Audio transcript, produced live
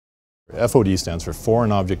FOD stands for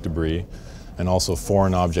foreign object debris and also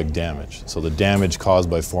foreign object damage, so the damage caused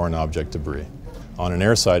by foreign object debris. On an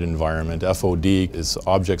airside environment, FOD is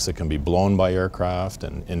objects that can be blown by aircraft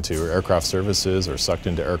and into aircraft surfaces or sucked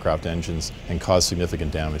into aircraft engines and cause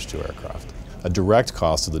significant damage to aircraft. A direct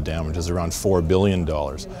cost of the damage is around $4 billion.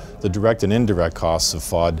 The direct and indirect costs of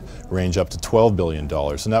FOD range up to $12 billion,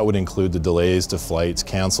 and that would include the delays to flights,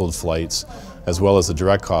 canceled flights, as well as the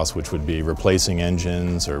direct costs, which would be replacing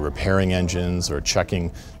engines or repairing engines or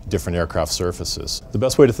checking different aircraft surfaces. The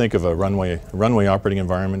best way to think of a runway operating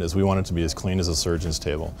environment is we want it to be as clean as a surgeon's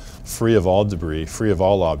table, free of all debris, free of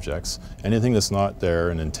all objects. Anything that's not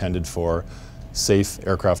there and intended for safe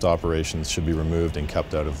aircraft operations should be removed and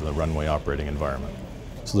kept out of the runway operating environment.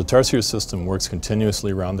 So the Tarsier system works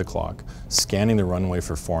continuously around the clock, scanning the runway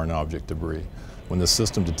for foreign object debris. When the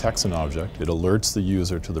system detects an object, it alerts the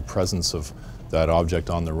user to the presence of that object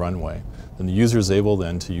on the runway. And the user is able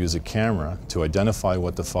then to use a camera to identify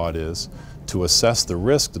what the FOD is, to assess the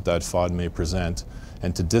risk that that FOD may present,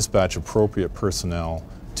 and to dispatch appropriate personnel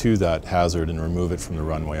to that hazard and remove it from the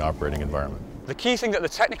runway operating environment. The key thing that the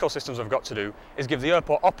technical systems have got to do is give the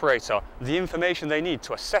airport operator the information they need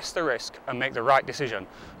to assess the risk and make the right decision.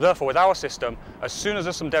 Therefore, with our system, as soon as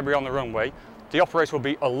there's some debris on the runway, the operator will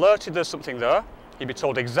be alerted there's something there, he'll be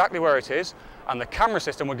told exactly where it is, and the camera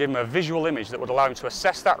system will give him a visual image that would allow him to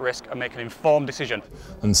assess that risk and make an informed decision.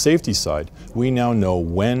 On the safety side, we now know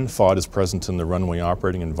when FOD is present in the runway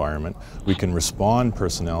operating environment. We can respond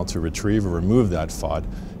personnel to retrieve or remove that FOD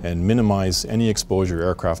and minimize any exposure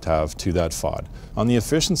aircraft have to that FOD. On the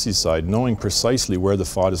efficiency side, knowing precisely where the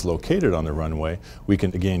FOD is located on the runway, we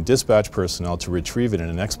can again dispatch personnel to retrieve it in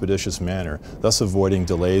an expeditious manner, thus avoiding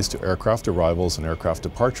delays to aircraft arrivals and aircraft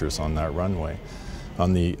departures on that runway.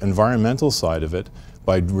 On the environmental side of it,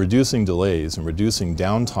 by reducing delays and reducing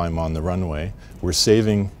downtime on the runway, we're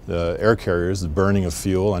saving the air carriers the burning of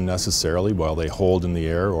fuel unnecessarily while they hold in the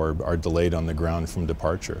air or are delayed on the ground from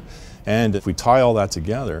departure. And if we tie all that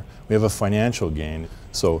together, we have a financial gain.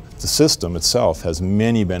 So the system itself has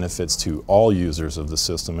many benefits to all users of the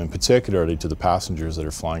system, and particularly to the passengers that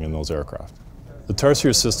are flying in those aircraft. The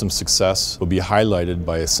Tarsier system's success will be highlighted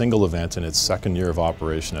by a single event in its second year of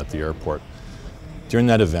operation at the airport. During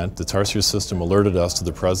that event, the Tarsier system alerted us to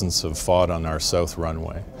the presence of FOD on our south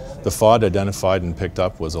runway. The FOD identified and picked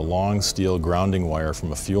up was a long steel grounding wire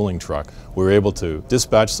from a fueling truck. We were able to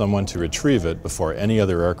dispatch someone to retrieve it before any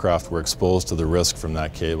other aircraft were exposed to the risk from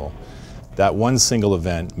that cable. That one single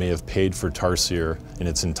event may have paid for Tarsier in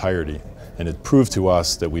its entirety, and it proved to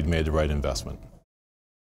us that we'd made the right investment.